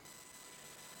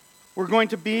We're going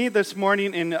to be this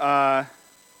morning in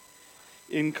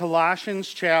Colossians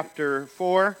chapter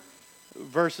 4,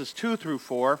 verses 2 through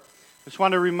 4. I just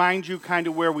want to remind you kind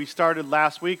of where we started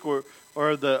last week, or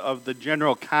of the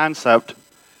general concept,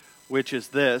 which is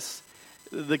this.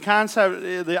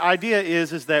 The idea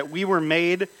is that we were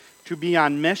made to be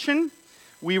on mission.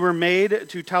 We were made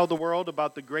to tell the world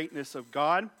about the greatness of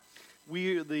God.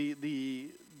 The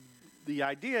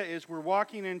idea is we're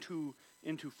walking into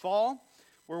fall.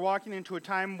 We're walking into a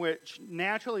time which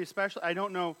naturally, especially, I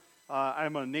don't know,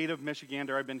 I'm a native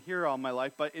Michigander, I've been here all my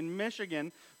life, but in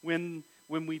Michigan, when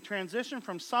we transition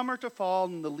from summer to fall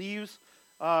and the leaves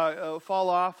fall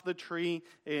off the tree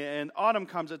and autumn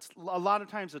comes, it's a lot of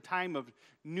times a time of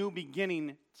new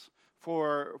beginnings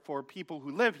for people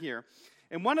who live here.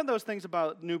 And one of those things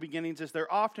about new beginnings is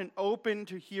they're often open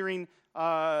to hearing,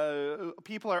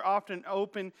 people are often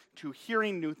open to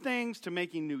hearing new things, to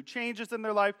making new changes in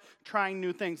their life, trying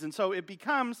new things. And so it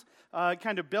becomes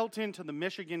kind of built into the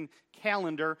Michigan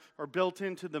calendar or built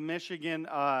into the Michigan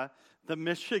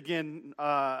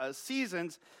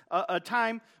seasons, a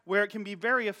time where it can be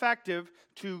very effective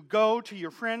to go to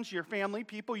your friends, your family,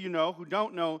 people you know who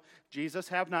don't know Jesus,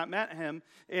 have not met him,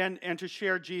 and to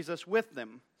share Jesus with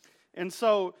them. And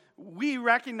so we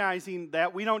recognizing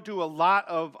that we don't do a lot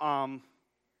of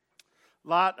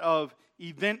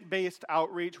event-based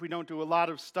outreach. We don't do a lot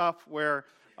of stuff where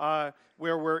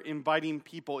we're inviting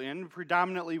people in.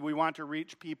 Predominantly, we want to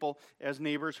reach people as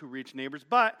neighbors who reach neighbors.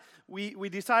 But we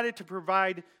decided to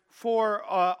provide for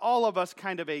all of us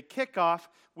kind of a kickoff,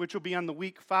 which will be on the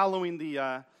week following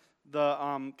the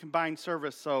combined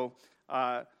service. So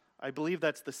I believe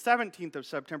that's the 17th of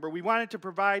September. We wanted to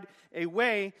provide a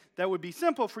way that would be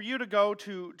simple for you to go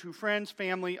to friends,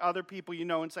 family, other people you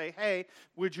know and say, hey,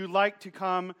 would you like to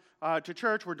come to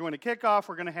church? We're doing a kickoff.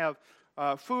 We're going to have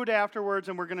food afterwards,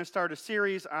 and we're going to start a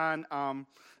series on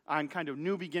kind of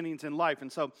new beginnings in life.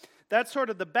 And so that's sort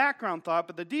of the background thought,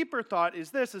 but the deeper thought is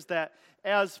this, is that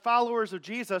as followers of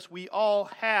Jesus, we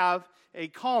all have a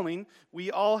calling,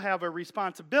 we all have a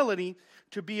responsibility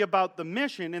to be about the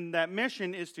mission, and that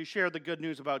mission is to share the good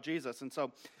news about Jesus. And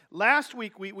so last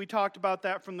week we talked about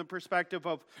that from the perspective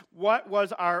of what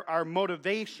was our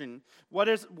motivation,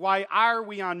 why are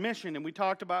we on mission, and we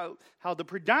talked about how the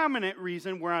predominant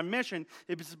reason we're on mission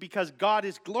is because God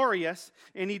is glorious,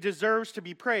 and he deserves to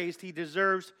be praised, he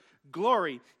deserves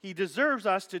glory. He deserves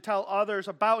us to tell others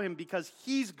about him because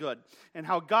he's good and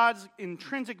how God's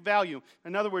intrinsic value,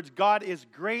 in other words, God is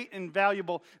great and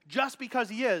valuable just because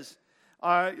he is.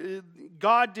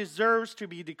 God deserves to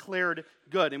be declared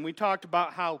good. And we talked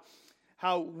about how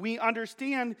we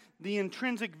understand the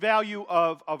intrinsic value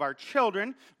of our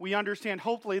children. We understand,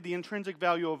 hopefully, the intrinsic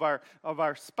value of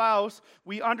our spouse.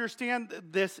 We understand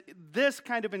this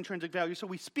kind of intrinsic value. So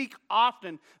we speak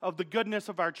often of the goodness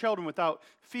of our children without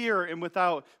fear and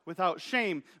without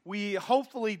shame. We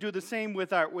hopefully do the same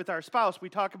with our spouse. We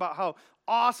talk about how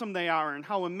awesome they are and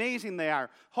how amazing they are.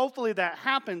 Hopefully that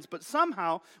happens, but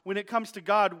somehow when it comes to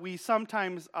God, we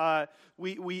sometimes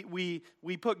we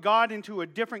put God into a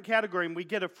different category and we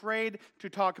get afraid to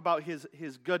talk about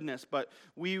his goodness. But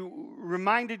we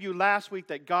reminded you last week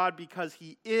that God, because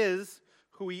he is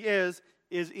who he is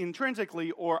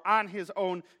intrinsically or on his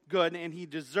own good, and he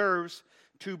deserves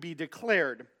to be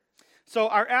declared. So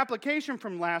our application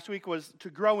from last week was to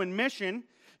grow in mission.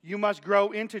 You must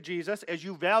grow into Jesus. As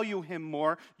you value him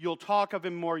more, you'll talk of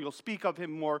him more, you'll speak of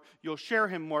him more, you'll share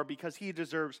him more because he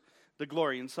deserves the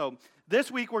glory. And so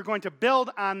this week we're going to build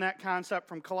on that concept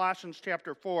from Colossians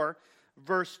chapter 4,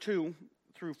 verse 2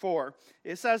 through 4.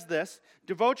 It says this,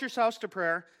 devote yourselves to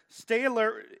prayer, stay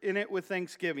alert in it with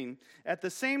thanksgiving. At the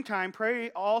same time,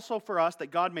 pray also for us that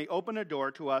God may open a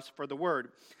door to us for the word,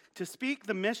 to speak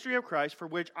the mystery of Christ for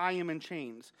which I am in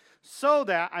chains, so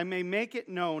that I may make it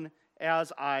known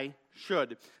as I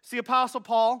should. It's the Apostle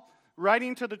Paul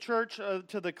writing to the church,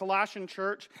 to the Colossian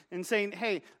church, and saying,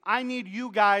 hey, I need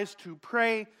you guys to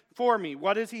pray for me.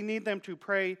 What does he need them to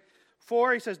pray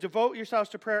for? He says, devote yourselves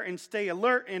to prayer and stay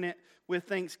alert in it with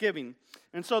thanksgiving.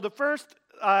 And so the first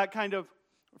kind of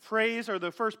phrase or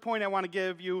the first point I want to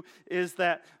give you is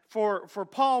that for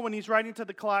Paul, when he's writing to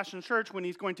the Colossian church, when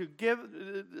he's going to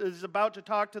is about to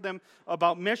talk to them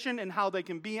about mission and how they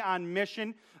can be on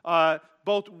mission,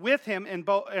 both with him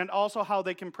and also how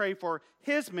they can pray for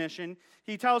his mission,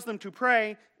 he tells them to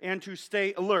pray and to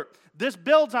stay alert. This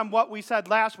builds on what we said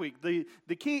last week.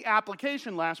 The key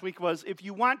application last week was if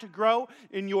you want to grow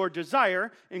in your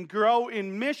desire and grow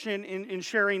in mission in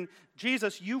sharing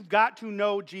Jesus, you've got to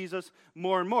know Jesus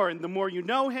more and more. And the more you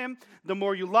know him, the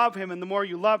more you love him. And the more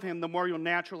you love him, the more you'll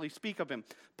naturally speak of him.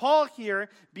 Paul here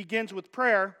begins with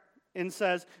prayer and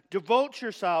says, devote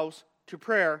yourselves to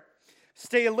prayer.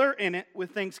 Stay alert in it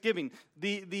with thanksgiving.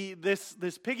 This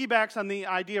piggybacks on the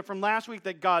idea from last week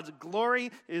that God's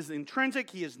glory is intrinsic.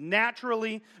 He is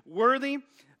naturally worthy.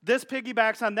 This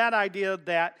piggybacks on that idea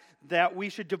that we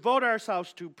should devote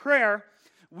ourselves to prayer.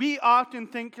 We often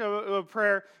think of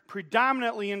prayer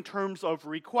predominantly in terms of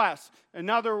requests. In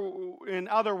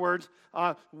other words,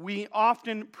 we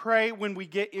often pray when we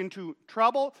get into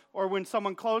trouble or when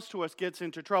someone close to us gets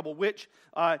into trouble, which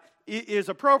is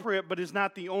appropriate but is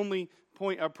not the only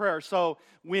point of prayer. So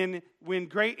when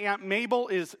Great Aunt Mabel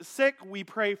is sick, we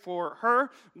pray for her.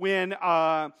 When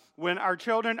our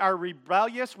children are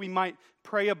rebellious, we might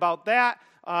pray about that.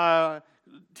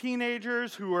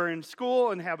 Teenagers who are in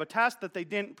school and have a test that they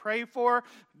didn't pray for,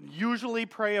 usually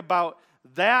pray about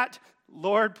that.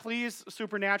 Lord, please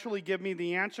supernaturally give me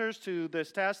the answers to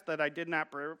this test that I did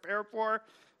not prepare for.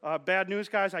 Bad news,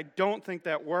 guys, I don't think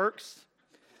that works.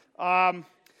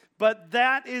 But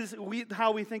that is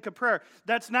how we think of prayer.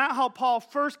 That's not how Paul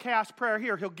first casts prayer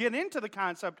here. He'll get into the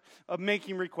concept of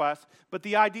making requests, but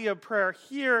the idea of prayer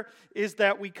here is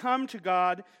that we come to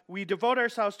God, we devote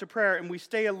ourselves to prayer, and we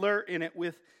stay alert in it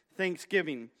with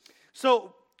thanksgiving.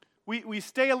 So we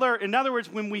stay alert. In other words,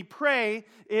 when we pray,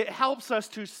 it helps us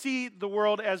to see the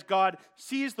world as God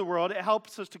sees the world. It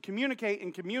helps us to communicate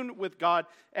and commune with God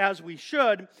as we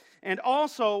should. And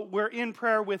also, we're in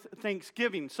prayer with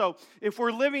thanksgiving. So if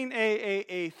we're living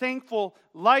a thankful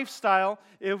lifestyle,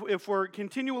 if we're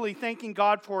continually thanking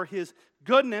God for His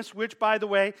goodness, which, by the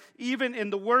way, even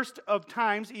in the worst of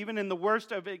times, even in the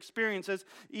worst of experiences,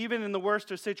 even in the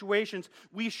worst of situations,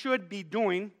 we should be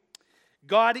doing.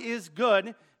 God is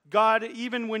good. God,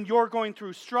 even when you're going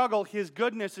through struggle, His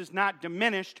goodness is not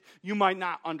diminished. You might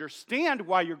not understand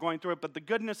why you're going through it, but the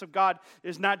goodness of God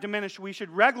is not diminished. We should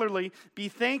regularly be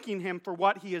thanking Him for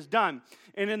what He has done.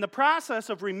 And in the process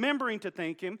of remembering to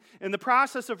thank Him, in the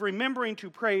process of remembering to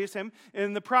praise Him,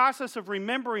 in the process of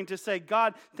remembering to say,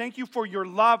 God, thank you for your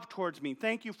love towards me.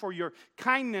 Thank you for your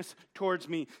kindness towards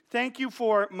me. Thank you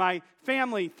for my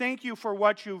family. Thank you for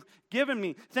what you've given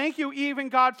me. Thank you even,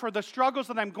 God, for the struggles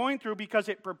that I'm going through because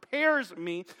it prepares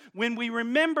me. When we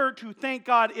remember to thank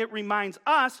God, it reminds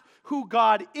us who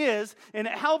God is, and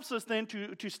it helps us then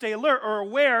to stay alert or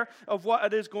aware of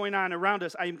what is going on around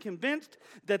us. I am convinced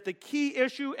that the key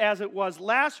issue, as it was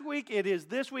last week, it is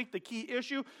this week, the key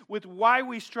issue with why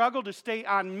we struggle to stay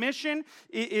on mission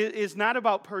is not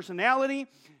about personality.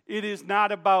 It is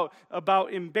not about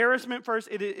embarrassment first.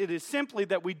 It is simply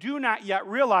that we do not yet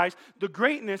realize the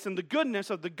greatness and the goodness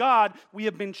of the God we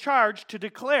have been charged to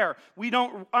declare. We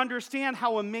don't understand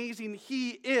how amazing He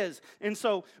is. And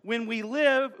so when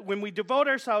we devote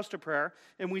ourselves to prayer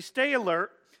and we stay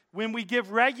alert, when we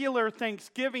give regular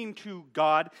thanksgiving to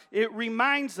God, it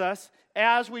reminds us,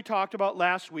 as we talked about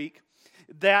last week,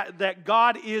 that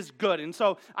God is good. And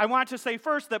so I want to say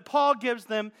first that Paul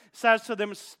says to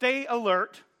them, stay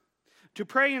alert. To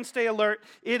pray and stay alert,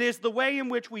 it is the way in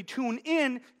which we tune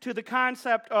in to the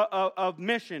concept of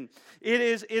mission. It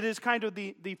is kind of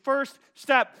the first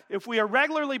step. If we are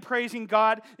regularly praising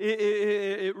God,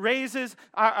 it raises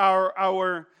our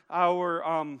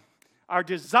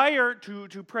desire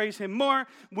to praise Him more.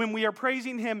 When we are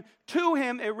praising Him to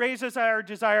Him, it raises our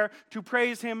desire to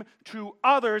praise Him to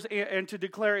others and to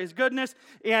declare His goodness.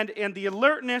 And the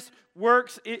alertness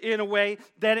works in a way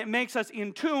that it makes us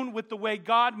in tune with the way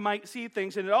God might see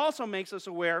things. And it also makes us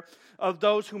aware of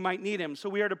those who might need Him. So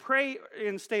we are to pray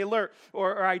and stay alert.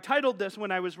 Or I titled this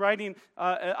when I was writing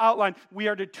outline, we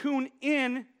are to tune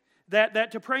in.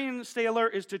 That to pray and stay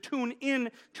alert is to tune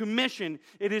in to mission.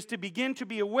 It is to begin to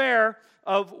be aware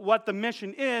of what the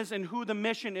mission is and who the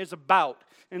mission is about.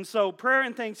 And so prayer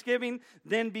and thanksgiving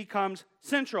then becomes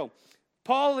central.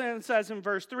 Paul then says in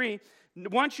verse 3,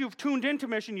 once you've tuned into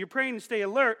mission, you're praying and stay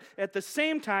alert. At the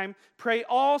same time, pray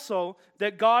also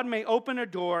that God may open a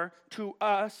door to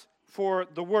us for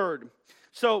the word.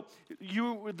 So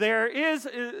there is,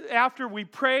 after we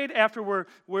prayed, after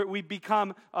we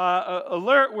become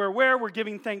alert, we're aware, we're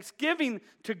giving thanksgiving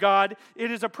to God, it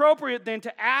is appropriate then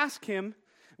to ask Him,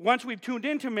 once we've tuned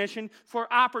into mission,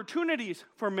 for opportunities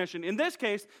for mission. In this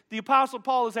case, the Apostle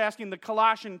Paul is asking the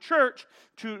Colossian church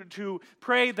to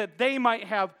pray that they might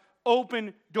have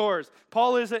open doors.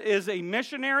 Paul is a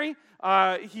missionary.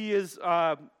 He is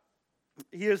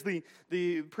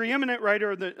the preeminent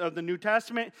writer of the New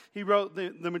Testament. He wrote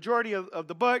the majority of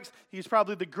the books. He's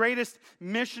probably the greatest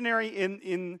missionary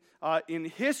in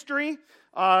history.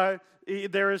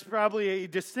 There is probably a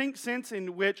distinct sense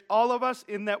in which all of us,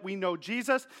 in that we know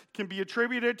Jesus, can be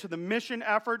attributed to the mission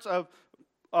efforts of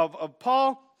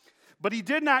Paul. But he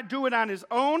did not do it on his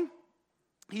own.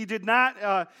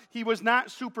 He was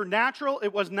not supernatural.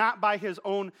 It was not by his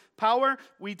own power.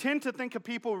 We tend to think of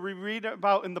people we read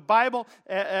about in the Bible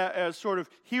as sort of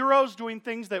heroes doing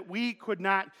things that we could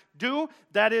not do.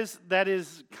 That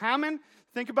is common.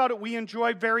 Think about it. We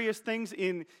enjoy various things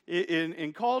in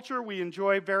culture. We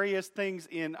enjoy various things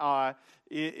in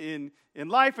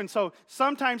life, and so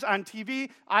sometimes on TV,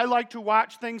 I like to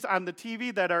watch things on the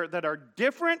TV that are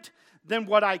different than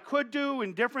what I could do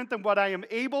and different than what I am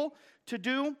able to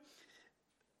do.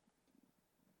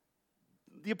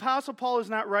 The Apostle Paul is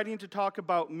not writing to talk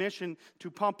about mission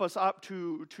to pump us up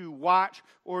to watch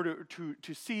or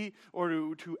to see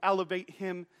or to elevate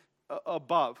him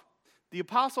above. The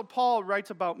Apostle Paul writes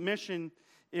about mission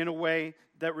in a way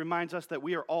that reminds us that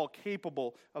we are all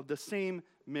capable of the same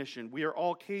mission. We are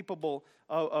all capable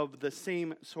of the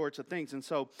same sorts of things. And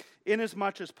so,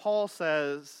 inasmuch as Paul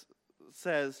says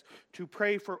to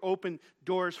pray for open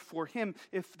doors for him,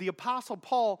 if the Apostle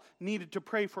Paul needed to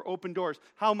pray for open doors,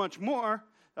 how much more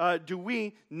do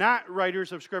we, not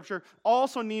writers of Scripture,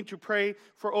 also need to pray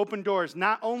for open doors,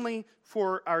 not only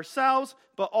for ourselves,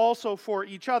 but also for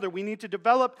each other. We need to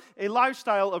develop a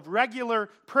lifestyle of regular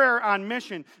prayer on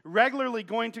mission, regularly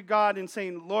going to God and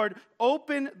saying, Lord,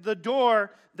 open the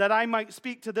door that I might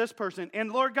speak to this person. And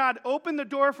Lord God, open the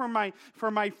door for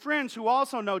my friends who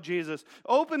also know Jesus.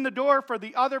 Open the door for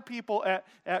the other people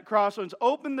at Crossroads.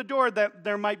 Open the door that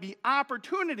there might be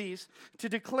opportunities to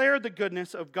declare the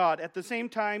goodness of God. At the same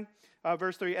time,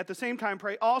 verse 3, at the same time,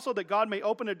 pray also that God may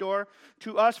open a door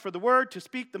to us for the word, to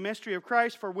speak the mystery of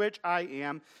Christ, for which I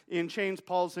am in chains.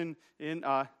 Paul's in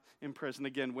prison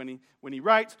again when he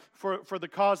writes for the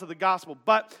cause of the gospel.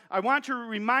 But I want to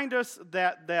remind us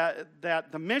that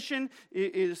the mission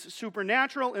is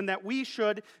supernatural and that we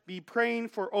should be praying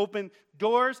for open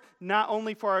doors, not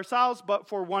only for ourselves, but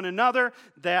for one another,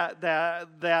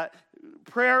 that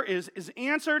prayer is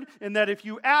answered, and that if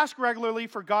you ask regularly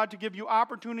for God to give you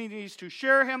opportunities to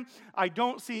share Him, I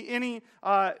don't see any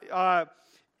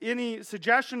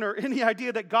suggestion or any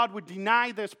idea that God would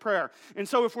deny this prayer. And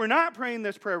so if we're not praying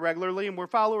this prayer regularly and we're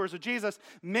followers of Jesus,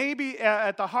 maybe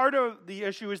at the heart of the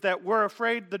issue is that we're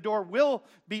afraid the door will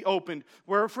be opened.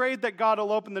 We're afraid that God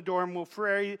will open the door, and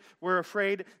we're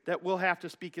afraid that we'll have to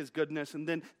speak His goodness. And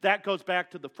then that goes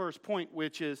back to the first point,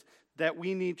 which is that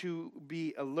we need to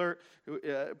be alert,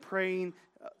 praying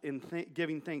and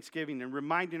giving thanksgiving and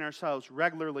reminding ourselves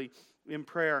regularly in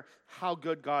prayer how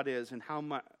good God is and how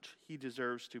much He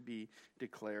deserves to be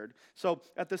declared. So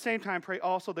at the same time, pray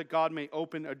also that God may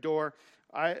open a door.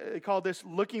 I call this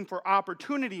looking for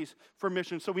opportunities for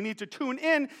mission. So we need to tune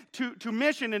in to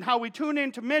mission, and how we tune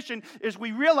into mission is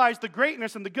we realize the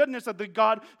greatness and the goodness of the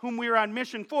God whom we are on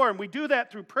mission for. And we do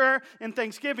that through prayer and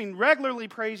thanksgiving, regularly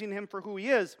praising Him for who He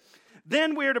is.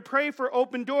 Then we are to pray for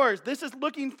open doors. This is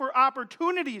looking for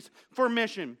opportunities for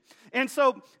mission. And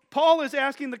so Paul is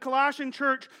asking the Colossian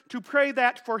church to pray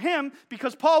that for him,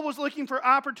 because Paul was looking for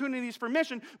opportunities for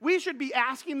mission. We should be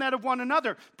asking that of one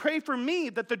another. Pray for me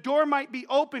that the door might be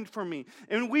opened for me.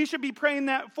 And we should be praying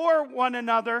that for one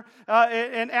another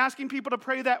and asking people to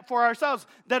pray that for ourselves,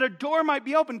 that a door might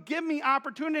be opened. Give me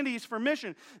opportunities for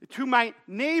mission to my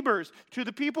neighbors, to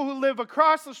the people who live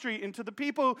across the street, and to the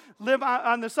people who live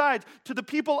on the sides, to the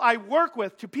people I work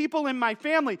with, to people in my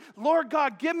family. Lord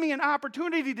God, give me an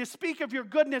opportunity to speak of your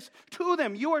goodness to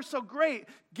them. You are so great.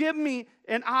 Give me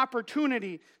an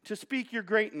opportunity to speak your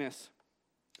greatness.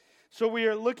 So we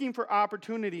are looking for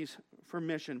opportunities for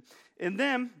mission. And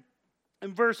then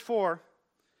in verse 4,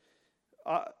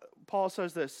 Paul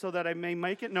says this, so that I may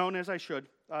make it known as I should.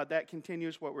 That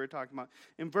continues what we're talking about.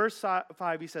 In verse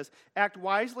 5, he says, act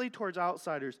wisely towards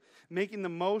outsiders, making the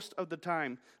most of the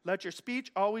time. Let your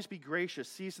speech always be gracious,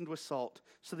 seasoned with salt,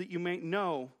 so that you may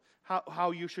know how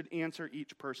you should answer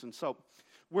each person. So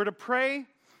we're to pray.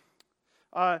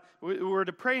 We're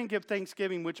to pray and give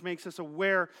thanksgiving, which makes us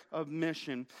aware of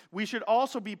mission. We should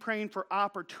also be praying for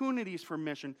opportunities for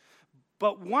mission.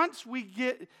 But once we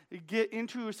get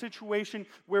into a situation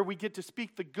where we get to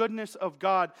speak the goodness of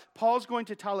God, Paul's going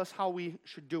to tell us how we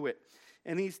should do it.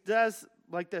 And he does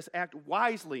like this: act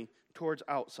wisely towards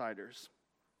outsiders.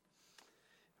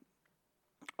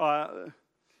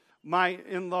 My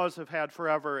in-laws have had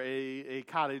forever a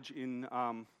cottage in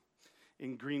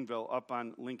Greenville up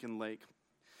on Lincoln Lake.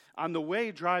 On the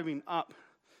way driving up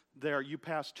there, you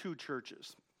pass two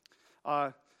churches.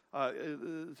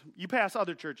 You pass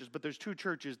other churches, but there's two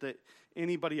churches that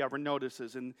anybody ever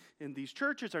notices. And these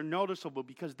churches are noticeable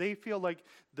because they feel like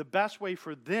the best way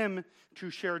for them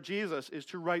to share Jesus is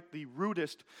to write the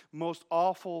rudest, most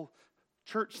awful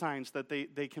church signs that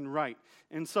they can write.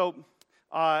 And so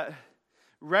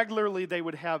regularly they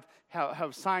would have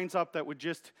signs up that would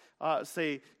just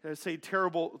say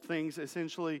terrible things,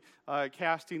 essentially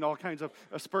casting all kinds of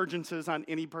aspersions on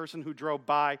any person who drove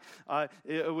by.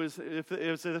 It was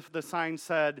as if the sign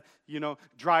said,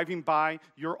 driving by,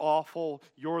 you're awful,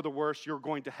 you're the worst, you're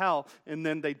going to hell. And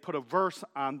then they'd put a verse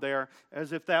on there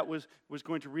as if that was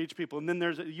going to reach people. And then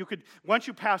once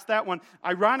you pass that one,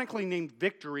 ironically named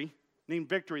Victory.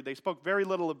 They spoke very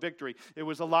little of victory. It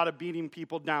was a lot of beating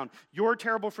people down. You're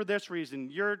terrible for this reason.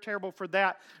 You're terrible for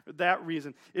that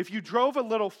reason. If you drove a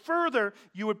little further,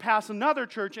 you would pass another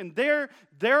church, and their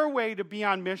way to be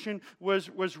on mission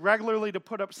was regularly to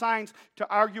put up signs to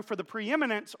argue for the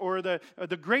preeminence or the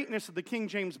greatness of the King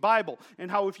James Bible,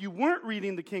 and how if you weren't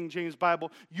reading the King James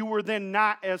Bible, you were then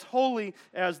not as holy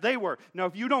as they were. Now,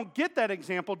 if you don't get that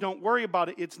example, don't worry about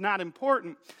it. It's not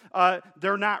important.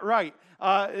 They're not right.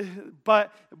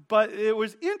 But it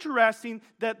was interesting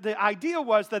that the idea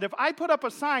was that if I put up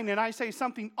a sign and I say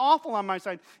something awful on my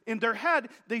sign, in their head,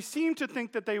 they seemed to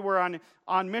think that they were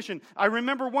on mission. I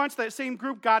remember once that same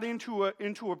group got into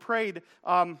a parade,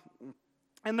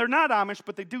 and they're not Amish,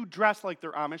 but they do dress like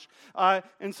they're Amish.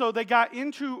 And so they got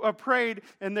into a parade,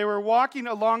 and they were walking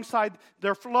alongside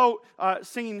their float,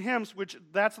 singing hymns, which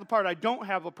that's the part I don't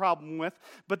have a problem with.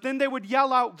 But then they would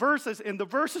yell out verses, and the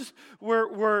verses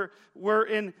were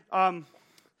in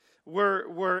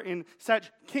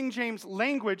such King James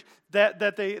language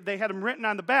that they had them written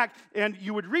on the back, and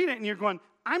you would read it, and you're going,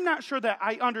 I'm not sure that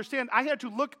I understand. I had to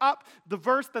look up the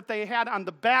verse that they had on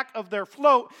the back of their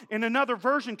float in another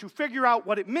version to figure out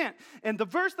what it meant. And the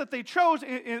verse that they chose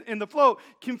in the float,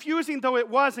 confusing though it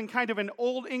was in kind of an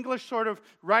old English sort of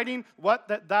writing, what,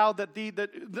 that, thou, that, thee,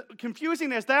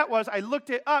 confusing as that was, I looked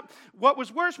it up. What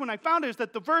was worse when I found it is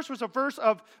that the verse was a verse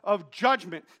of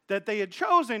judgment, that they had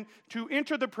chosen to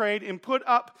enter the parade and put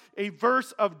up a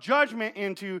verse of judgment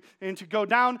and to go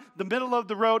down the middle of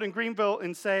the road in Greenville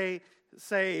and say,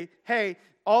 hey,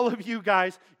 all of you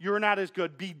guys, you're not as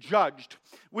good. Be judged.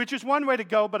 Which is one way to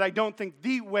go, but I don't think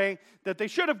the way that they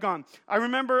should have gone. I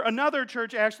remember another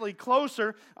church actually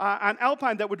closer on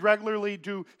Alpine that would regularly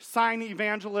do sign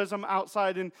evangelism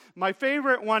outside. And my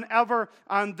favorite one ever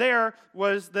on there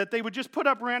was that they would just put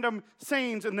up random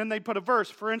sayings and then they'd put a verse.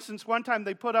 For instance, one time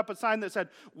they put up a sign that said,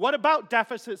 "What about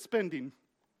deficit spending?"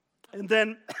 And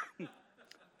then...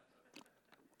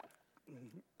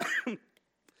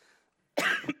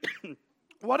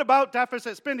 What about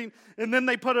deficit spending? And then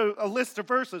they put a list of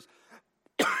verses.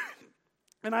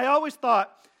 And I always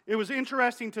thought it was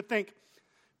interesting to think,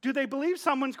 do they believe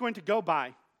someone's going to go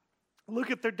by, look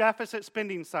at their deficit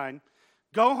spending sign,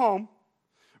 go home,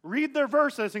 read their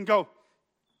verses, and go,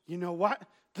 you know what?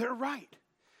 They're right.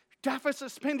 Deficit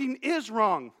spending is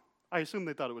wrong. I assume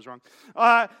they thought it was wrong.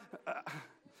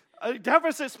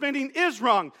 Deficit spending is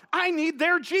wrong. I need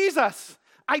their Jesus.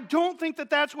 I don't think that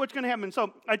that's what's going to happen.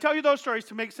 So I tell you those stories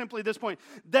to make simply this point,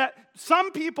 that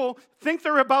some people think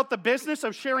they're about the business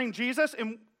of sharing Jesus,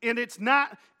 and it's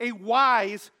not a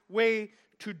wise way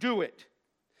to do it.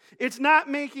 It's not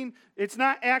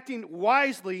acting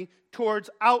wisely towards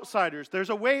outsiders. There's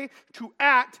a way to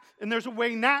act, and there's a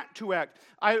way not to act.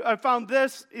 I found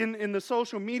this in the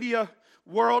social media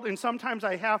world, and sometimes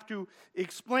I have to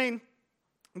explain,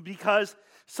 because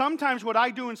sometimes what I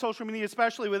do in social media,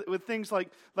 especially with things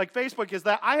like Facebook, is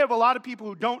that I have a lot of people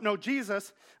who don't know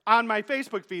Jesus on my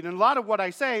Facebook feed, and a lot of what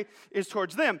I say is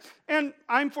towards them. And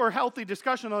I'm for healthy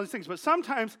discussion on all these things, but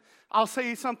sometimes I'll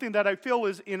say something that I feel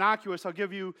is innocuous. I'll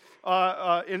give you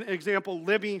an example.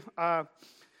 Libby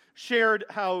shared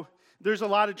how there's a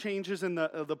lot of changes in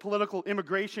the political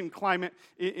immigration climate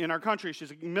in our country.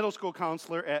 She's a middle school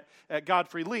counselor at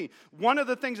Godfrey Lee. One of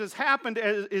the things that's happened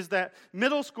is that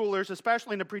middle schoolers,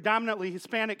 especially in a predominantly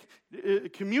Hispanic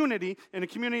community, in a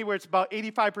community where it's about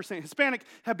 85% Hispanic,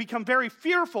 have become very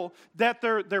fearful that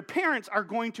their parents are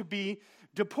going to be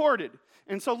deported.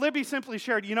 And so Libby simply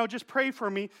shared, just pray for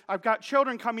me. I've got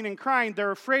children coming and crying.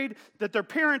 They're afraid that their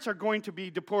parents are going to be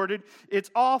deported. It's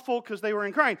awful because they were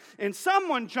in crying. And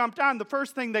someone jumped on. The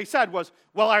first thing they said was,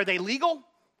 well, are they legal?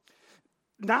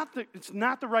 It's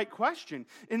not the right question.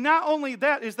 And not only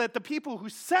that, is that the people who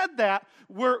said that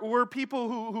were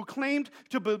people who claimed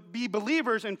to be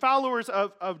believers and followers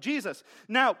of Jesus.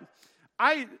 Now,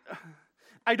 I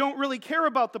don't really care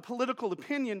about the political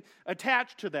opinion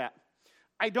attached to that.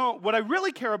 I don't. What I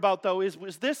really care about, though,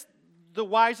 was this the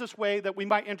wisest way that we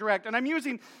might interact? And I'm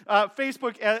using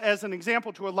Facebook as an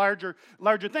example to a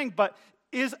larger thing, but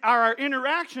are our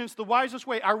interactions the wisest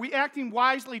way? Are we acting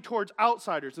wisely towards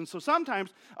outsiders? And so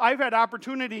sometimes I've had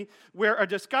opportunity where a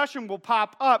discussion will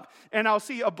pop up, and I'll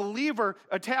see a believer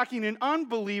attacking an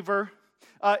unbeliever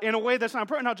in a way that's not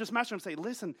important, I'll just message them and say,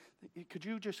 listen, could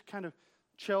you just kind of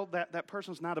chill? That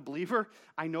person's not a believer.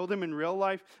 I know them in real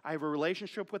life. I have a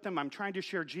relationship with them. I'm trying to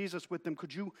share Jesus with them.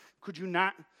 Could you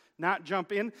not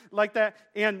jump in like that?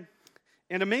 And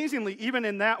amazingly, even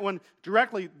in that one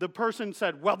directly, the person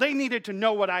said, well, they needed to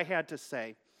know what I had to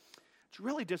say. It's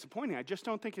really disappointing. I just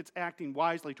don't think it's acting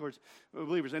wisely towards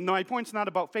believers. And my point's not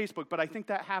about Facebook, but I think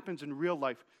that happens in real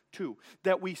life too.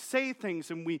 That we say things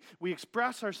and we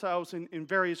express ourselves in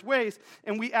various ways,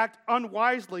 and we act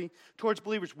unwisely towards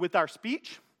believers with our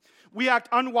speech. We act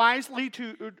unwisely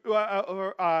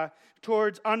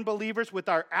towards unbelievers with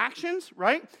our actions,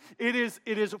 right? It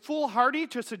is foolhardy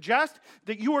to suggest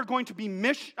that you are going to be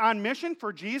on mission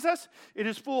for Jesus. It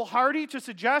is foolhardy to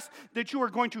suggest that you are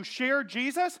going to share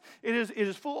Jesus. It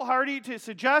is foolhardy to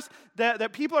suggest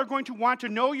that people are going to want to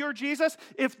know your Jesus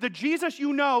if the Jesus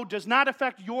you know does not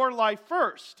affect your life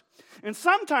first. And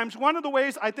sometimes one of the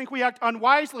ways I think we act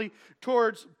unwisely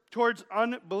towards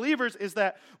unbelievers is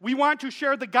that we want to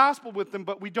share the gospel with them,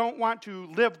 but we don't want to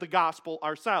live the gospel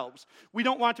ourselves. We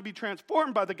don't want to be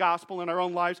transformed by the gospel in our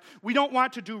own lives. We don't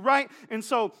want to do right. And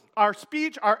so our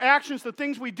speech, our actions, the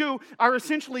things we do are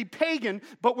essentially pagan,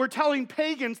 but we're telling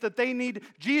pagans that they need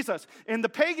Jesus. And the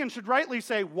pagan should rightly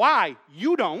say, why?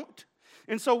 You don't.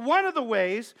 And so one of the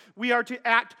ways we are to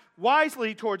act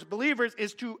wisely towards believers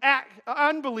is to act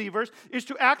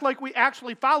like we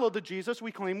actually follow the Jesus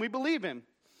we claim we believe in.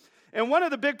 And one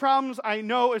of the big problems I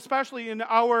know, especially in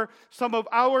some of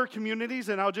our communities,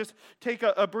 and I'll just take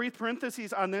a brief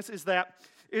parenthesis on this, is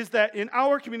that in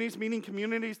our communities, meaning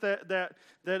communities that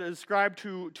ascribe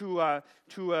to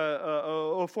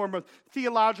a form of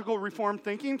theological reform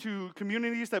thinking, to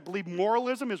communities that believe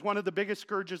moralism is one of the biggest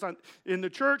scourges in the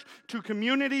church, to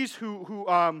communities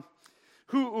who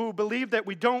believe that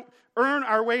we don't earn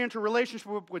our way into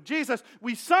relationship with Jesus,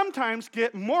 we sometimes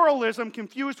get moralism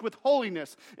confused with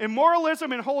holiness. And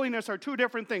moralism and holiness are two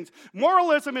different things.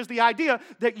 Moralism is the idea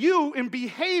that you, in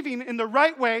behaving in the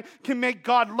right way, can make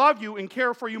God love you and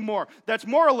care for you more. That's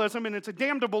moralism, and it's a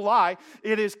damnable lie.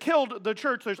 It has killed the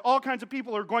church. There's all kinds of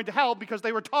people who are going to hell because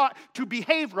they were taught to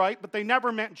behave right, but they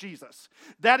never meant Jesus.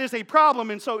 That is a problem.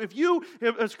 And so if you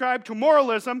ascribe to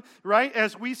moralism, right,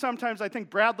 as we sometimes, I think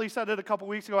Bradley said it a couple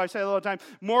weeks ago, I say it all the time,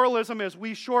 moralism is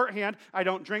we shorthand, I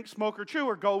don't drink, smoke, or chew,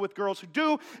 or go with girls who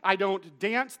do. I don't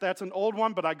dance. That's an old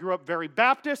one, but I grew up very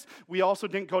Baptist. We also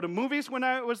didn't go to movies when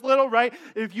I was little, right?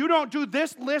 If you don't do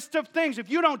this list of things,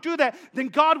 if you don't do that, then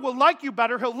God will like you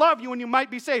better. He'll love you and you might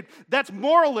be saved. That's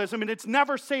moralism, and it's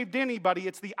never saved anybody.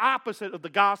 It's the opposite of the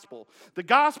gospel. The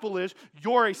gospel is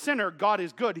you're a sinner. God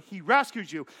is good. He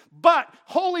rescues you. But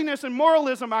holiness and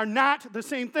moralism are not the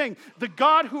same thing. The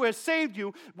God who has saved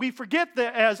you, we forget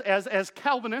that as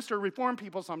Calvinists or Reformed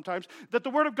people sometimes, that the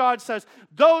Word of God says,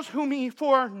 those whom He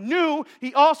foreknew,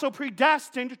 He also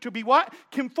predestined to be what?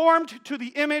 Conformed to the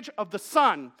image of the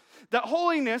Son. That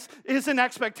holiness is an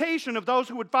expectation of those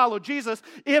who would follow Jesus.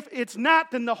 If it's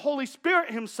not, then the Holy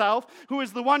Spirit Himself, who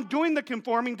is the one doing the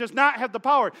conforming, does not have the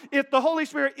power. If the Holy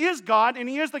Spirit is God and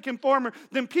He is the conformer,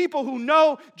 then people who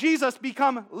know Jesus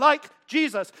become like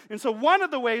Jesus. And so one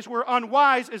of the ways we're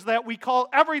unwise is that we call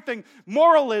everything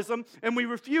moralism, and we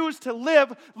refuse to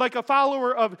live like a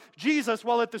follower of Jesus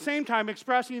while at the same time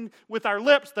expressing with our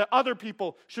lips that other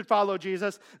people should follow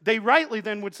Jesus. They rightly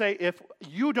then would say, if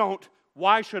you don't,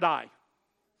 why should I?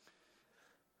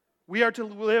 We are to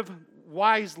live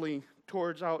wisely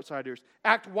towards outsiders.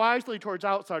 Act wisely towards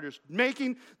outsiders,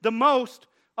 making the most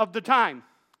of the time.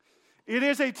 It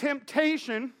is a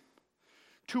temptation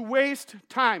to waste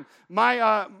time.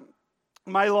 My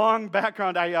long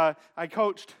background, I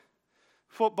coached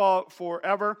football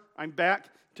forever. I'm back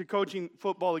to coaching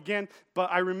football again, but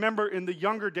I remember in the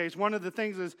younger days, one of the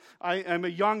things is I am a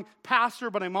young pastor,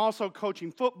 but I'm also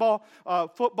coaching football.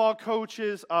 Football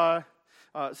coaches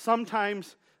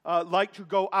sometimes like to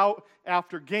go out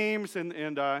after games,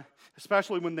 and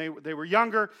especially when they were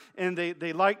younger, and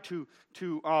they like to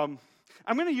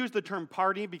I'm going to use the term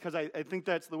party because I think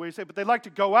that's the way to say it, but they like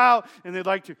to go out, and they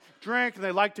like to drink, and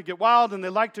they like to get wild, and they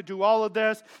like to do all of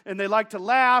this, and they like to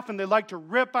laugh, and they like to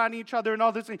rip on each other and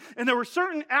all this thing. And there were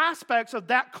certain aspects of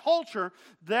that culture,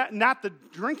 that not the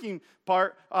drinking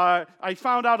part, I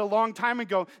found out a long time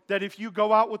ago that if you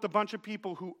go out with a bunch of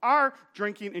people who are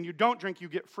drinking and you don't drink, you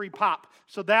get free pop.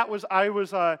 So that was, I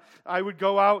would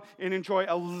go out and enjoy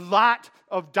a lot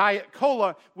of Diet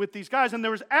Cola with these guys, and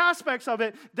there was aspects of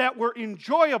it that were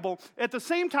enjoyable. At the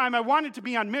same time, I wanted to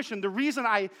be on mission. The reason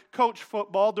I coach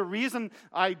football, the reason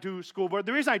I do school board,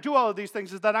 the reason I do all of these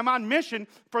things is that I'm on mission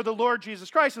for the Lord Jesus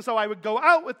Christ. And so I would go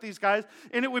out with these guys,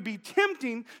 and it would be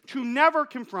tempting to never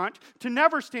confront, to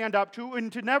never stand up to,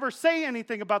 and to never say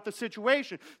anything about the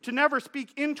situation, to never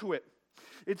speak into it.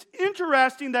 It's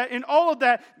interesting that in all of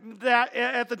that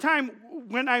at the time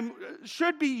when I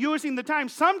should be using the time,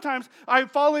 sometimes I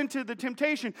fall into the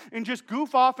temptation and just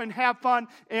goof off and have fun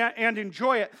and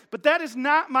enjoy it. But that is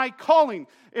not my calling.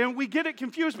 And we get it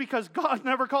confused because God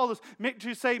never called us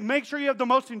to say, make sure you have the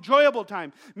most enjoyable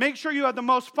time. Make sure you have the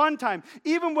most fun time.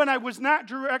 Even when I was not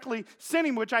directly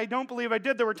sinning, which I don't believe I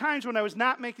did, there were times when I was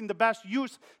not making the best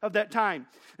use of that time.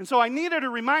 And so I needed a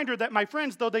reminder that my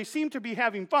friends, though they seem to be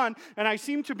having fun, and I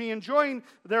seem to be enjoying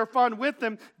their fun with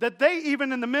them, that they,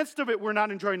 even in the midst of it, were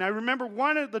not enjoying. I remember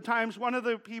one of the times, one of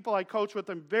the people I coached with,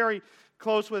 I'm very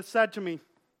close with, said to me,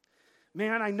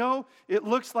 man, I know it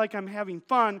looks like I'm having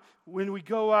fun when we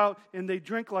go out and they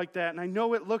drink like that, and I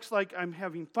know it looks like I'm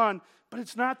having fun, but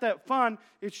it's not that fun.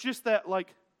 It's just that,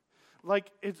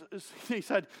 he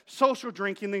said, social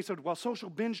drinking. They said, well, social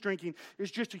binge drinking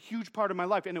is just a huge part of my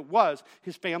life, and it was.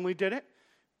 His family did it.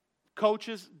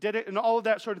 Coaches did it, and all of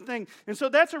that sort of thing. And so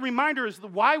that's a reminder is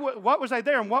what was I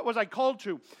there and what was I called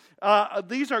to?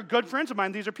 These are good friends of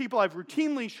mine. These are people I've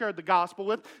routinely shared the gospel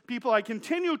with, people I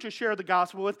continue to share the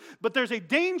gospel with, but there's a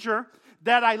danger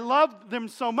that I loved them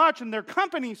so much and their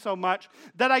company so much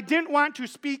that I didn't want to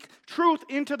speak truth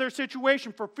into their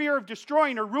situation for fear of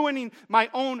destroying or ruining my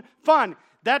own fun.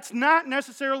 That's not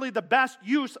necessarily the best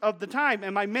use of the time.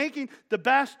 Am I making the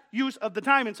best use of the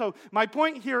time? And so my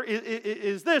point here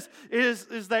is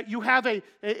that you have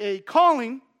a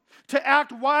calling to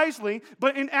act wisely,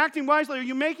 but in acting wisely, are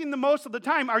you making the most of the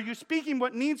time? Are you speaking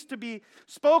what needs to be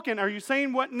spoken? Are you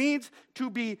saying what needs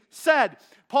to be said?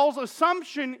 Paul's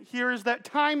assumption here is that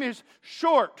time is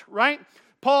short, right?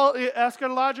 Paul,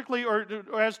 eschatologically,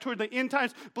 or as toward the end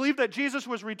times, believed that Jesus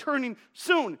was returning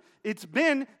soon. It's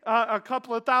been a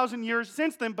couple of thousand years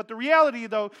since then, but the reality,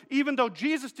 though, even though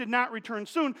Jesus did not return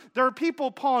soon, there are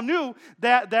people Paul knew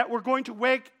that were going to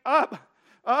wake up,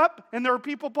 and there are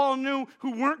people Paul knew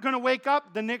who weren't going to wake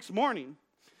up the next morning.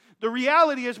 The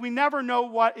reality is we never know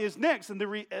what is next. And the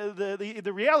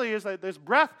reality is that this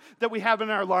breath that we have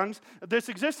in our lungs, this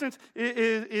existence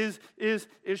is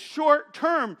short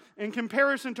term in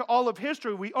comparison to all of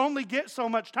history. We only get so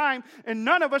much time, and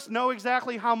none of us know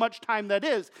exactly how much time that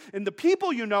is. And the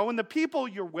people you know, and the people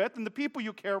you're with, and the people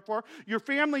you care for, your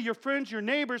family, your friends, your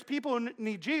neighbors, people who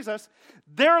need Jesus,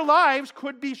 their lives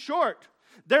could be short.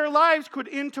 Their lives could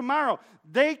end tomorrow.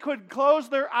 They could close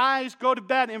their eyes, go to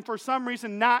bed, and for some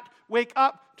reason not wake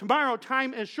up tomorrow.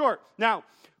 Time is short. Now,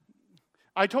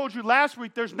 I told you last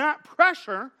week there's not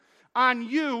pressure on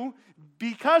you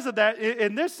because of that,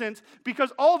 in this sense,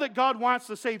 because all that God wants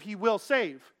to save, He will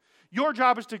save. Your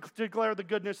job is to declare the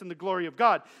goodness and the glory of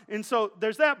God. And so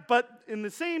there's that, but in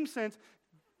the same sense,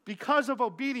 because of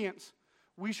obedience,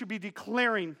 we should be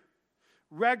declaring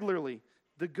regularly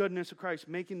the goodness of Christ,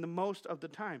 making the most of the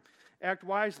time. Act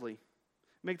wisely.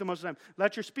 Make the most of the time.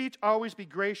 Let your speech always be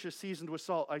gracious, seasoned with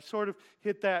salt. I sort of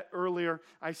hit that earlier.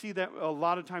 I see that a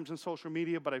lot of times in social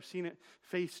media, but I've seen it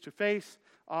face to face.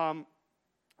 I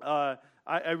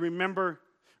remember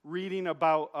reading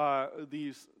about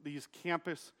these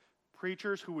campus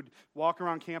preachers who would walk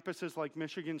around campuses like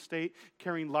Michigan State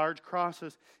carrying large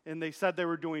crosses, and they said they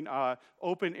were doing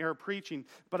open-air preaching.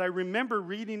 But I remember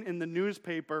reading in the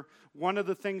newspaper one of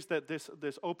the things that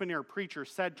this open-air preacher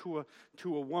said to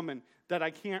a woman that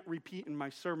I can't repeat in my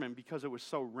sermon because it was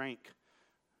so rank.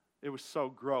 It was so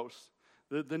gross.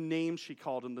 The names she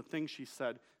called and the things she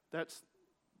said, that's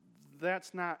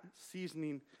not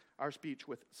seasoning our speech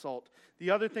with salt.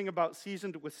 The other thing about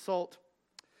seasoned with salt,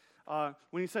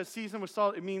 when he says season with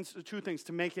salt, it means two things: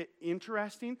 to make it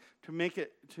interesting, to make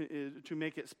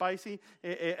it spicy.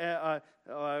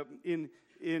 In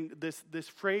this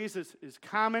phrase is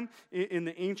common in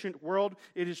the ancient world.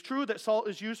 It is true that salt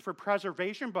is used for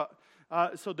preservation, but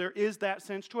so there is that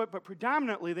sense to it. But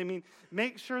predominantly, they mean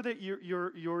make sure that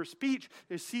your speech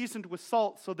is seasoned with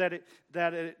salt, so that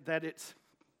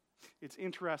it's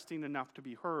interesting enough to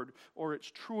be heard, or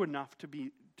it's true enough to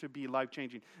be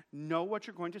life-changing. Know what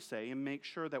you're going to say and make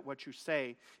sure that what you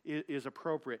say is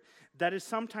appropriate. That is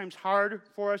sometimes hard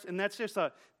for us, and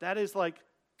that is like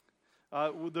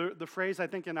The phrase, I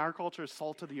think, in our culture is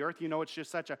salt of the earth. It's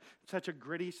just such a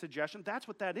gritty suggestion. That's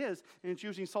what that is. And it's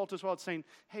using salt as well. It's saying,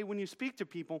 hey, when you speak to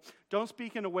people, don't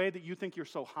speak in a way that you think you're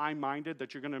so high-minded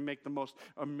that you're going to make the most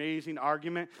amazing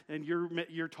argument. And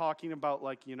you're talking about,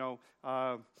 like,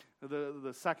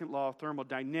 the second law of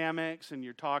thermodynamics, and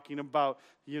you're talking about,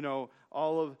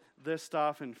 all of this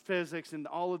stuff and physics and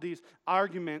all of these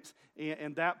arguments,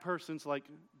 and that person's like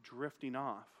drifting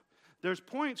off. There's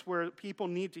points where people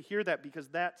need to hear that because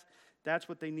that's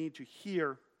what they need to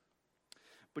hear.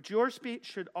 But your speech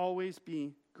should always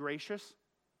be gracious,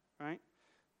 right?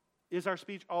 Is our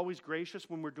speech always gracious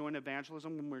when we're doing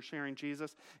evangelism, when we're sharing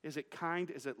Jesus? Is it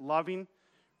kind? Is it loving,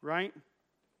 right?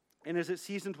 And is it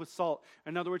seasoned with salt?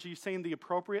 In other words, are you saying the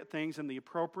appropriate things in the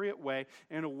appropriate way,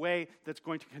 in a way that's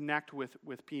going to connect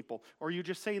with people? Or are you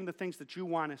just saying the things that you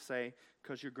want to say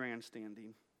because you're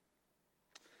grandstanding?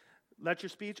 Let your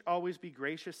speech always be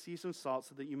gracious, seasoned with salt,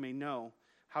 so that you may know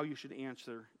how you should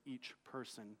answer each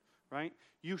person, right?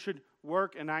 You should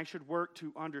work, and I should work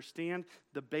to understand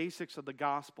the basics of the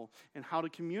gospel and how to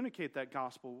communicate that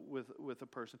gospel with a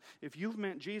person. If you've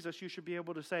met Jesus, you should be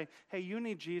able to say, hey, you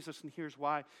need Jesus, and here's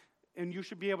why. And you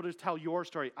should be able to tell your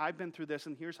story. I've been through this,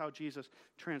 and here's how Jesus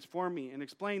transformed me, and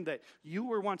explain that you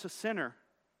were once a sinner,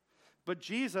 but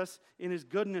Jesus, in his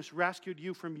goodness, rescued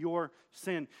you from your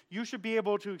sin. You should be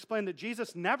able to explain that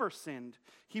Jesus never sinned.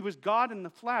 He was God in the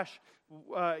flesh.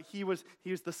 He was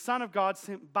the Son of God,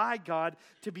 sent by God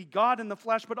to be God in the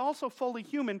flesh, but also fully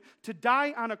human, to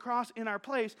die on a cross in our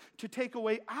place, to take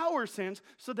away our sins,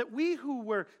 so that we who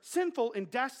were sinful and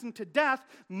destined to death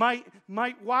might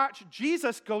watch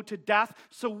Jesus go to death,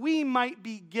 so we might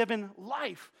be given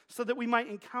life, so that we might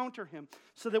encounter him,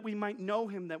 so that we might know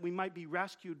him, that we might be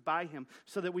rescued by him,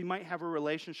 so that we might have a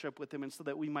relationship with him, and so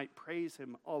that we might praise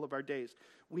him all of our days.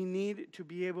 We need to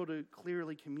be able to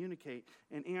clearly communicate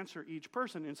and answer each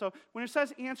person. And so when it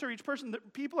says answer each person,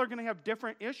 people are going to have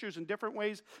different issues and different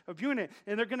ways of viewing it.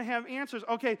 And they're going to have answers.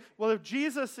 Okay, well, if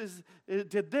Jesus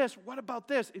did this, what about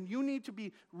this? And you need to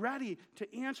be ready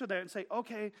to answer that and say,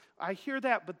 okay, I hear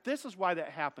that, but this is why that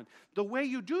happened. The way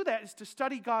you do that is to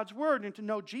study God's word and to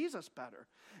know Jesus better.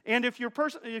 And if your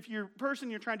person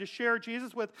you're trying to share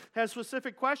Jesus with has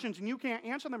specific questions and you can't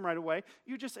answer them right away,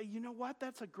 you just say, you know what,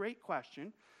 that's a great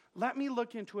question. Let me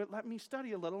look into it. Let me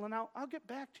study a little, and I'll get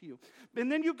back to you.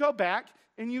 And then you go back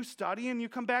and you study, and you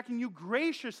come back and you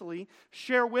graciously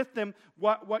share with them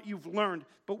what you've learned.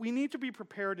 But we need to be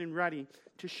prepared and ready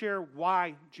to share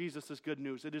why Jesus is good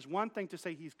news. It is one thing to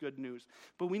say he's good news,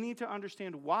 but we need to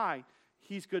understand why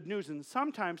he's good news. And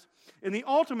sometimes, in the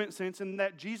ultimate sense, in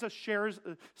that Jesus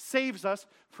saves us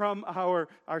from our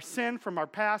sin, from our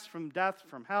past, from death,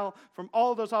 from hell, from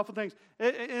all those awful things.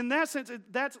 In that sense,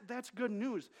 that's good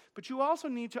news. But you also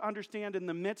need to understand in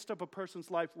the midst of a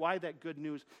person's life why that good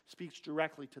news speaks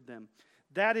directly to them.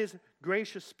 That is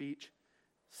gracious speech,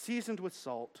 seasoned with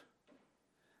salt,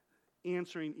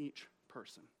 answering each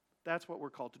person. That's what we're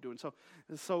called to do.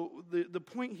 And so the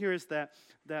point here is that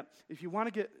if you want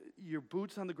to get your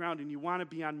boots on the ground and you want to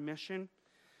be on mission,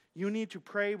 you need to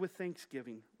pray with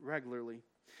thanksgiving regularly.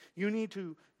 You need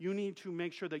to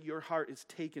make sure that your heart is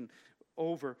taken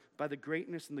over by the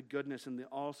greatness and the goodness and the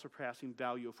all-surpassing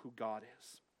value of who God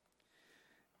is.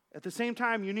 At the same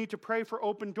time, you need to pray for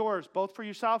open doors, both for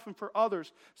yourself and for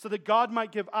others, so that God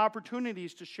might give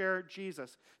opportunities to share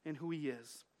Jesus and who he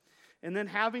is. And then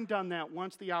having done that,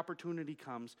 once the opportunity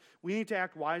comes, we need to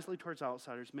act wisely towards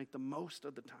outsiders, make the most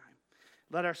of the time.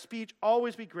 Let our speech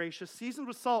always be gracious, seasoned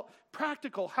with salt,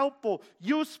 practical, helpful,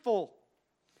 useful,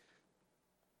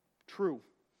 true,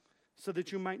 so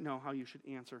that you might know how you should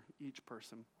answer each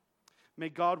person. May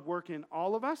God work in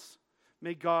all of us.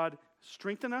 May God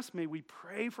strengthen us. May we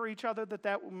pray for each other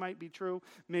that might be true.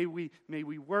 May we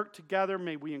work together.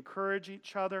 May we encourage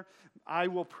each other. I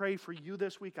will pray for you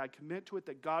this week. I commit to it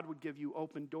that God would give you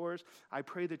open doors. I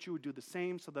pray that you would do the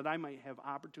same so that I might have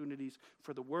opportunities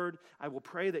for the word. I will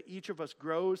pray that each of us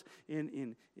grows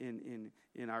in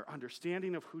our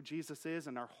understanding of who Jesus is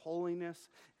and our holiness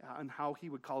and how he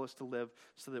would call us to live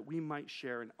so that we might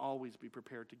share and always be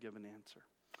prepared to give an answer.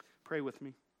 Pray with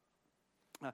me.